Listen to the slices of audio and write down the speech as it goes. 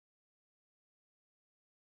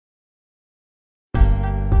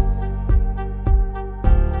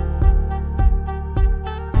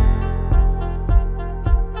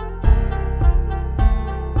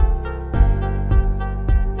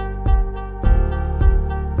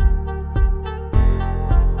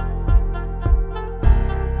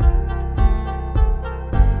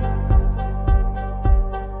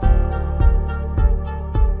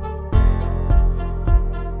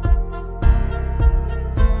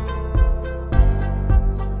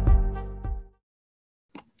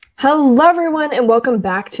Hello, everyone, and welcome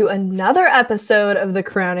back to another episode of The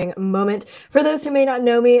Crowning Moment. For those who may not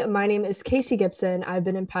know me, my name is Casey Gibson. I've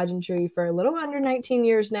been in pageantry for a little under 19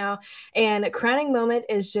 years now, and Crowning Moment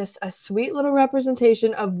is just a sweet little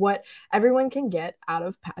representation of what everyone can get out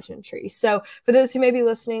of pageantry. So for those who may be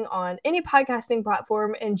listening on any podcasting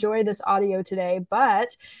platform, enjoy this audio today,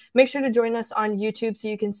 but make sure to join us on YouTube so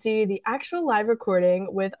you can see the actual live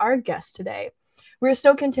recording with our guest today. We're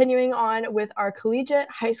still continuing on with our Collegiate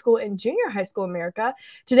High School and Junior High School America.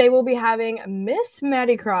 Today we'll be having Miss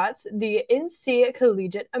Maddie Crotts, the NC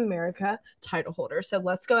Collegiate America title holder. So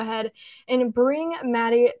let's go ahead and bring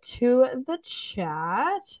Maddie to the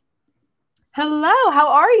chat. Hello, how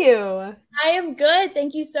are you? I am good.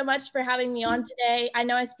 Thank you so much for having me on today. I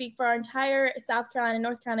know I speak for our entire South Carolina,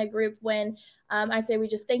 North Carolina group when I say we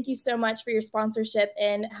just thank you so much for your sponsorship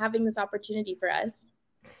and having this opportunity for us.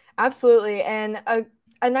 Absolutely. And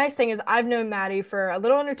a nice thing is I've known Maddie for a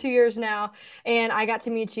little under 2 years now, and I got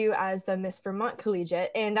to meet you as the Miss Vermont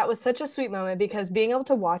Collegiate. And that was such a sweet moment because being able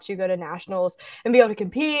to watch you go to nationals and be able to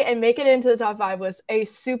compete and make it into the top 5 was a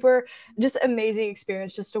super just amazing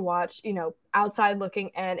experience just to watch, outside looking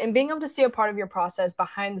in and being able to see a part of your process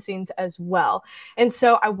behind the scenes as well. And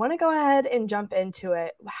so I want to go ahead and jump into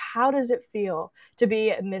it. How does it feel to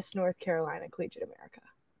be Miss North Carolina Collegiate America?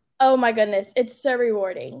 Oh my goodness, it's so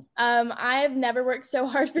rewarding. I've never worked so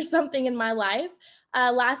hard for something in my life.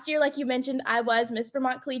 Last year, like you mentioned, I was Miss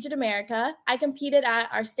Vermont Collegiate America. I competed at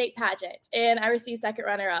our state pageant and I received second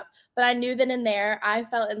runner-up. But I knew then and there I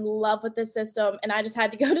fell in love with this system and I just had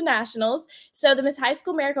to go to nationals. So the Miss High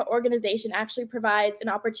School America organization actually provides an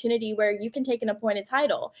opportunity where you can take an appointed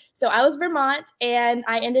title. So I was Vermont and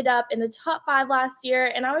I ended up in the top 5 last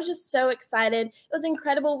year and I was just so excited. It was an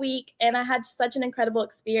incredible week and I had such an incredible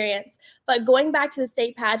experience. But going back to the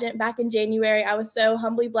state pageant back in January, I was so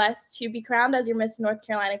humbly blessed to be crowned as your Miss North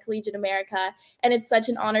Carolina Collegiate America. And it's such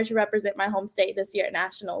an honor to represent my home state this year at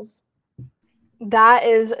nationals. That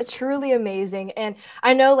is truly amazing. And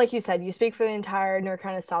I know, like you said, you speak for the entire North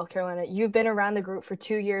Carolina, South Carolina. You've been around the group for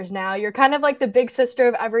 2 years now. You're kind of like the big sister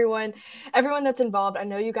of everyone that's involved. I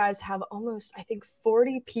know you guys have almost,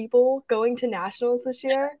 40 people going to nationals this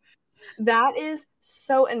year. That is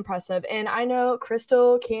so impressive. And I know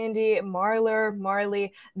Crystal, Candy,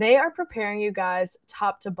 Marley, they are preparing you guys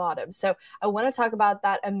top to bottom. So I want to talk about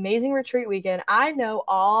that amazing retreat weekend. I know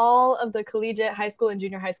all of the collegiate high school and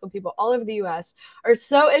junior high school people all over the U.S. are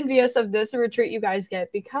so envious of this retreat you guys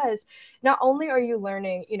get because not only are you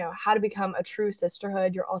learning, how to become a true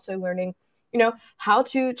sisterhood, you're also learning how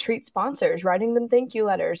to treat sponsors, writing them thank you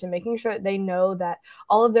letters and making sure they know that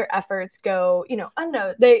all of their efforts go,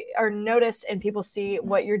 unknown. They are noticed and people see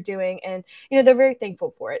what you're doing and, they're very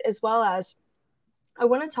thankful for it, as well as I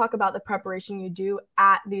want to talk about the preparation you do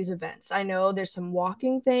at these events. I know there's some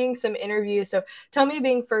walking things, some interviews. So tell me,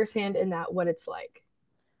 being firsthand in that, what it's like.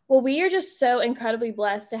 Well, we are just so incredibly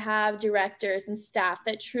blessed to have directors and staff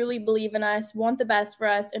that truly believe in us, want the best for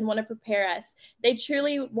us, and want to prepare us. They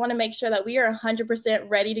truly want to make sure that we are 100%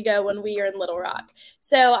 ready to go when we are in Little Rock.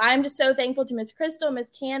 So I'm just so thankful to Miss Crystal, Miss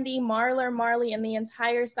Candy, Marley, and the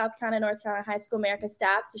entire South Carolina, North Carolina High School America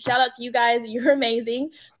staff. So shout out to you guys. You're amazing.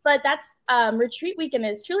 But that's retreat weekend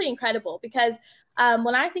is truly incredible because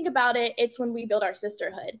when I think about it, it's when we build our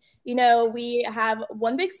sisterhood. We have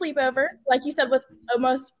one big sleepover, like you said, with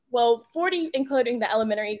almost 40, including the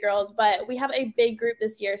elementary girls, but we have a big group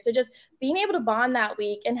this year. So just being able to bond that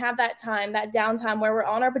week and have that time, that downtime where we're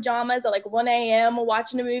on our pajamas at like 1 a.m.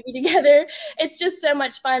 watching a movie together. It's just so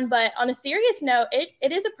much fun. But on a serious note,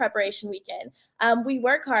 it is a preparation weekend. We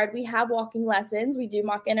work hard. We have walking lessons. We do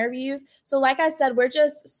mock interviews. So like I said, we're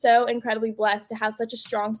just so incredibly blessed to have such a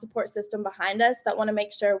strong support system behind us that want to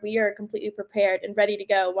make sure we are completely prepared and ready to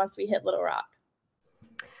go once we hit Little Rock.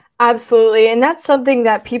 Absolutely. And that's something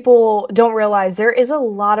that people don't realize. There is a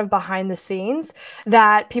lot of behind the scenes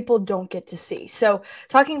that people don't get to see. So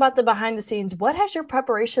talking about the behind the scenes, what has your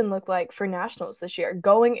preparation looked like for nationals this year?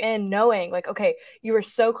 Going in, knowing like, okay, you were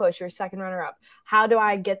so close, you're second runner up. How do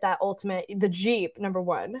I get that the Jeep, number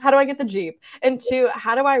one? How do I get the Jeep? And two,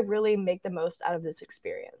 how do I really make the most out of this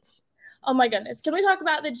experience? Oh my goodness. Can we talk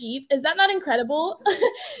about the Jeep? Is that not incredible?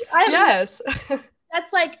 Yes.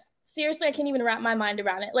 That's like, seriously, I can't even wrap my mind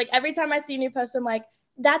around it. Like every time I see a new post, I'm like,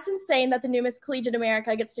 that's insane that the new Miss Collegiate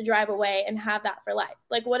America gets to drive away and have that for life.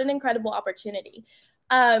 Like what an incredible opportunity.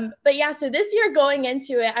 But yeah, so this year going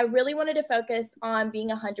into it, I really wanted to focus on being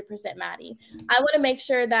 100% Maddie. I want to make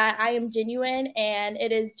sure that I am genuine and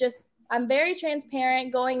it is just I'm very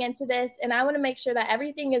transparent going into this, and I want to make sure that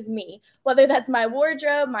everything is me, whether that's my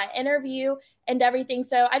wardrobe, my interview, and everything.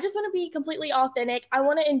 So I just want to be completely authentic. I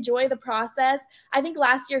want to enjoy the process. I think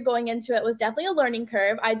last year going into it was definitely a learning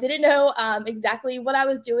curve. I didn't know exactly what I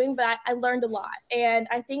was doing, but I learned a lot. And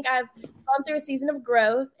I think I've gone through a season of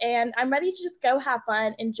growth, and I'm ready to just go have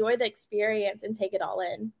fun, enjoy the experience, and take it all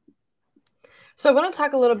in. So I want to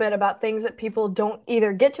talk a little bit about things that people don't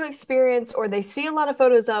either get to experience or they see a lot of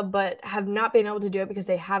photos of but have not been able to do it because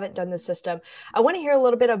they haven't done the system. I want to hear a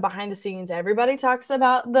little bit of behind the scenes. Everybody talks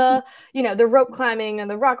about the rope climbing and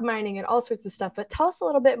the rock mining and all sorts of stuff, but tell us a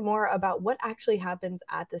little bit more about what actually happens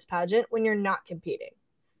at this pageant when you're not competing.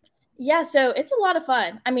 Yeah, so it's a lot of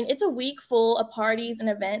fun. I mean, it's a week full of parties and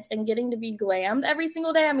events and getting to be glammed every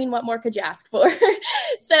single day. I mean, what more could you ask for?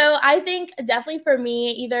 So I think definitely for me,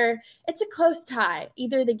 either it's a close tie,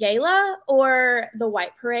 either the gala or the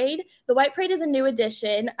white parade. The white parade is a new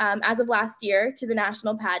addition as of last year to the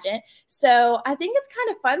national pageant. So I think it's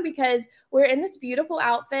kind of fun because we're in this beautiful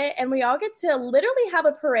outfit and we all get to literally have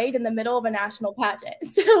a parade in the middle of a national pageant.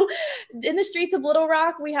 So in the streets of Little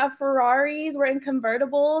Rock, we have Ferraris, we're in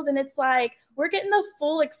convertibles, and it's like we're getting the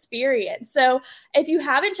full experience. So if you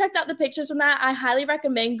haven't checked out the pictures from that, I highly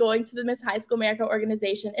recommend going to the Miss High School America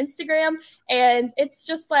organization Instagram. And it's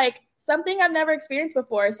just like something I've never experienced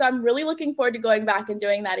before. So I'm really looking forward to going back and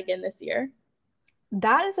doing that again this year.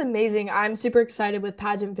 That is amazing. I'm super excited with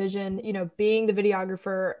Pageant Vision, being the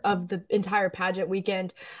videographer of the entire pageant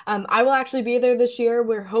weekend. I will actually be there this year.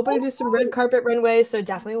 We're hoping to do some red carpet runways, so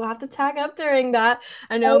definitely we'll have to tag up during that.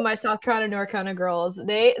 I know my South Carolina, North Carolina girls,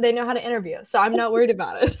 they know how to interview, so I'm not worried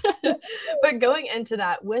about it. But going into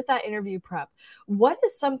that, with that interview prep, what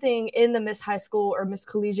is something in the Miss High School or Miss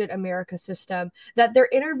Collegiate America system that their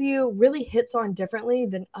interview really hits on differently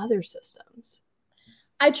than other systems?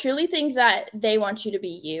 I truly think that they want you to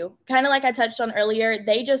be you. Kind of like I touched on earlier,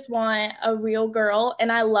 they just want a real girl.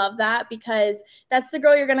 And I love that because that's the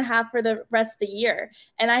girl you're going to have for the rest of the year.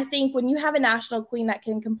 And I think when you have a national queen that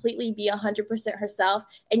can completely be 100% herself,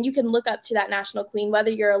 and you can look up to that national queen,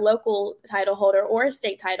 whether you're a local title holder or a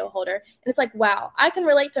state title holder, and it's like, wow, I can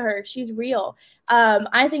relate to her. She's real.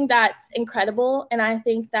 I think that's incredible. And I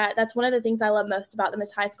think that that's one of the things I love most about the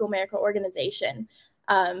Miss High School America organization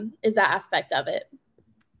is that aspect of it.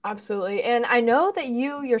 Absolutely. And I know that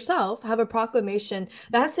you yourself have a proclamation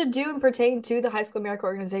that has to do and pertain to the High School America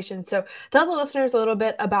organization. So tell the listeners a little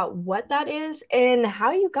bit about what that is and how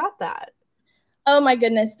you got that. Oh my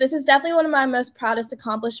goodness. This is definitely one of my most proudest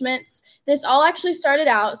accomplishments. This all actually started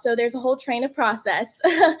out, so there's a whole train of process.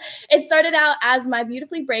 It started out as my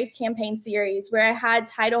Beautifully Brave campaign series where I had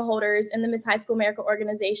title holders in the Miss High School America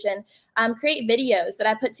organization create videos that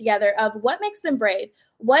I put together of what makes them brave,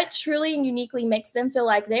 what truly and uniquely makes them feel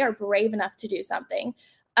like they are brave enough to do something.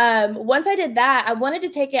 Once I did that, I wanted to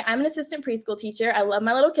take it. I'm an assistant preschool teacher. I love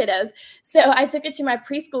my little kiddos. So I took it to my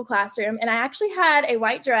preschool classroom and I actually had a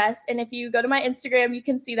white dress. And if you go to my Instagram, you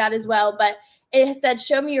can see that as well. But it said,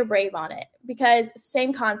 "Show me you're brave" on it because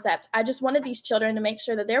same concept. I just wanted these children to make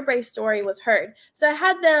sure that their brave story was heard. So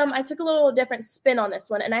I took a little different spin on this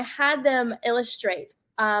one and I had them illustrate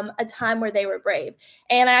a time where they were brave.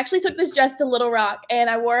 And I actually took this dress to Little Rock and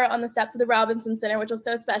I wore it on the steps of the Robinson Center, which was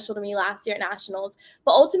so special to me last year at Nationals.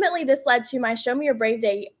 But ultimately, this led to my Show Me Your Brave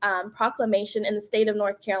Day proclamation in the state of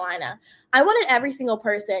North Carolina. I wanted every single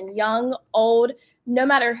person, young, old, no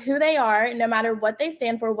matter who they are, no matter what they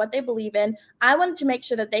stand for, what they believe in, I wanted to make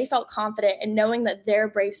sure that they felt confident in knowing that their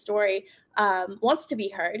brave story wants to be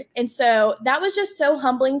heard. And so that was just so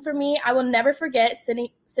humbling for me. I will never forget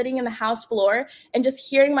sitting in the House floor and just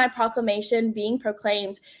hearing my proclamation being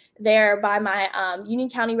proclaimed there by my Union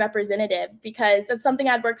County representative, because that's something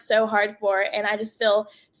I'd worked so hard for. And I just feel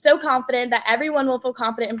so confident that everyone will feel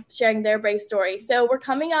confident in sharing their brave story. So we're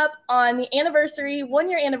coming up on the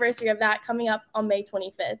 1-year anniversary of that coming up on May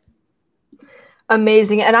 25th.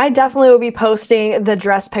 Amazing. And I definitely will be posting the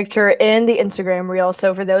dress picture in the Instagram reel.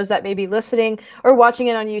 So for those that may be listening or watching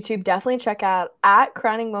it on YouTube, definitely check out at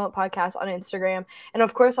Crowning Moment Podcast on Instagram. And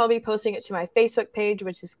of course, I'll be posting it to my Facebook page,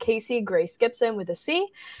 which is Casey Grace Gibson with a C.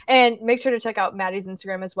 And make sure to check out Maddie's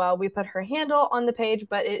Instagram as well. We put her handle on the page,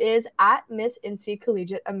 but it is at Miss NC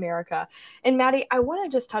Collegiate America. And Maddie, I want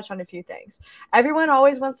to just touch on a few things. Everyone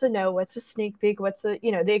always wants to know what's the sneak peek, what's the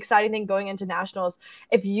exciting thing going into nationals.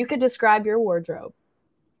 If you could describe your wardrobe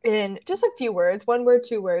in just a few words, 1 word,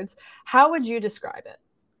 2 words, how would you describe it?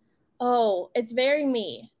 Oh, it's very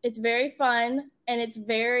me. It's very fun and it's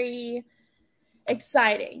very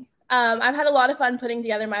exciting. I've had a lot of fun putting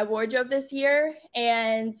together my wardrobe this year,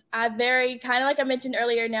 and I kind of like I mentioned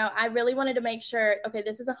earlier now, I really wanted to make sure, okay,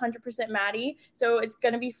 this is 100% Maddie, so it's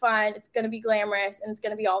going to be fun, it's going to be glamorous, and it's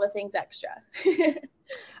going to be all the things extra.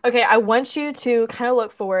 Okay, I want you to kind of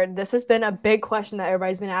look forward. This has been a big question that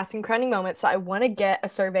everybody's been asking Crowning Moment, so I want to get a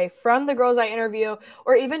survey from the girls I interview,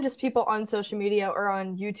 or even just people on social media or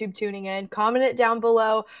on YouTube tuning in. Comment it down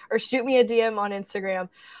below or shoot me a DM on Instagram.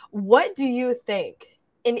 What do you think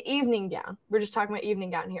an evening gown, we're just talking about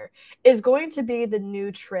evening gown here, is going to be the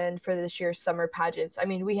new trend for this year's summer pageants? I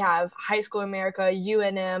mean, we have High School America,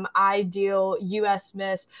 UNM, Ideal, US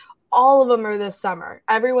Miss, all of them are this summer.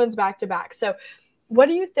 Everyone's back to back. So what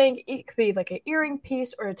do you think? It could be like an earring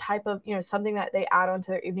piece or a type of, something that they add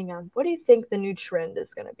onto their evening gown. What do you think the new trend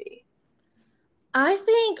is going to be? I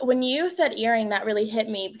think when you said earring, that really hit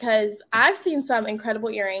me because I've seen some incredible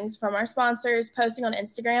earrings from our sponsors posting on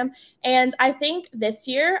Instagram. And I think this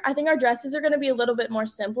year, I think our dresses are going to be a little bit more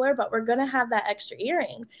simpler, but we're going to have that extra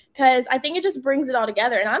earring because I think it just brings it all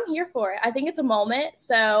together. And I'm here for it. I think it's a moment.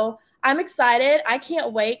 So I'm excited. I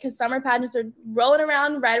can't wait because summer pageants are rolling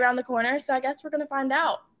around right around the corner. So I guess we're going to find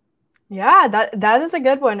out. Yeah, that is a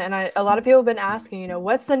good one. And a lot of people have been asking,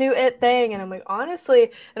 what's the new it thing? And I'm like,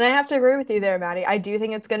 honestly, and I have to agree with you there, Maddie. I do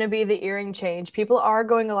think it's going to be the earring change. People are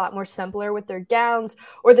going a lot more simpler with their gowns,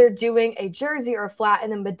 or they're doing a jersey or a flat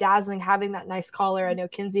and then bedazzling, having that nice collar. I know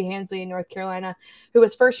Kinsey Hansley in North Carolina, who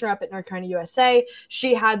was first runner up at North Carolina USA,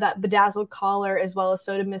 she had that bedazzled collar, as well as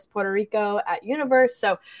so did Miss Puerto Rico at Universe.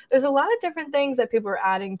 So there's a lot of different things that people are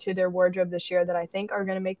adding to their wardrobe this year that I think are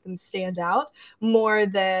going to make them stand out more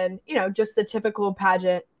than, just the typical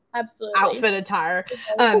pageant outfit attire.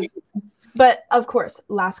 But of course,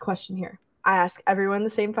 last question here. I ask everyone the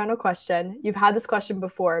same final question. You've had this question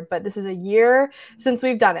before, but this is a year since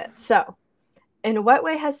we've done it. So in what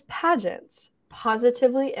way has pageants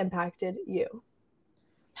positively impacted you?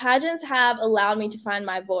 Pageants have allowed me to find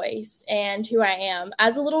my voice and who I am.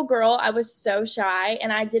 As a little girl, I was so shy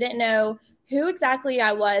and I didn't know who exactly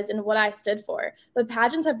I was and what I stood for. But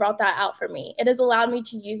pageants have brought that out for me. It has allowed me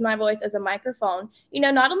to use my voice as a microphone,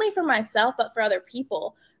 not only for myself, but for other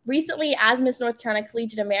people. Recently, as Miss North Carolina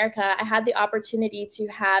Collegiate America, I had the opportunity to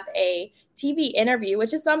have a TV interview,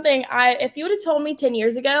 which is something if you would have told me 10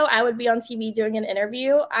 years ago I would be on TV doing an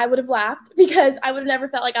interview, I would have laughed because I would have never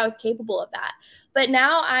felt like I was capable of that. But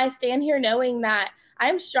now I stand here knowing that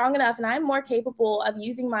I'm strong enough and I'm more capable of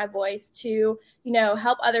using my voice to,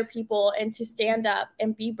 help other people and to stand up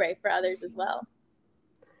and be brave for others as well.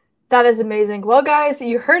 That is amazing. Well, guys,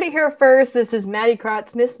 you heard it here first. This is Maddie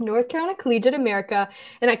Crotts, Miss North Carolina Collegiate America,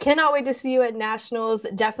 and I cannot wait to see you at Nationals.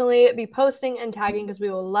 Definitely be posting and tagging because we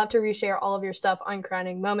will love to reshare all of your stuff on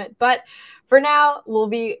Crowning Moment. But for now, we'll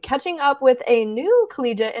be catching up with a new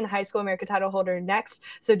Collegiate and High School America title holder next,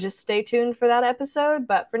 so just stay tuned for that episode.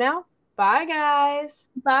 But for now, bye, guys.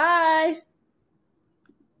 Bye.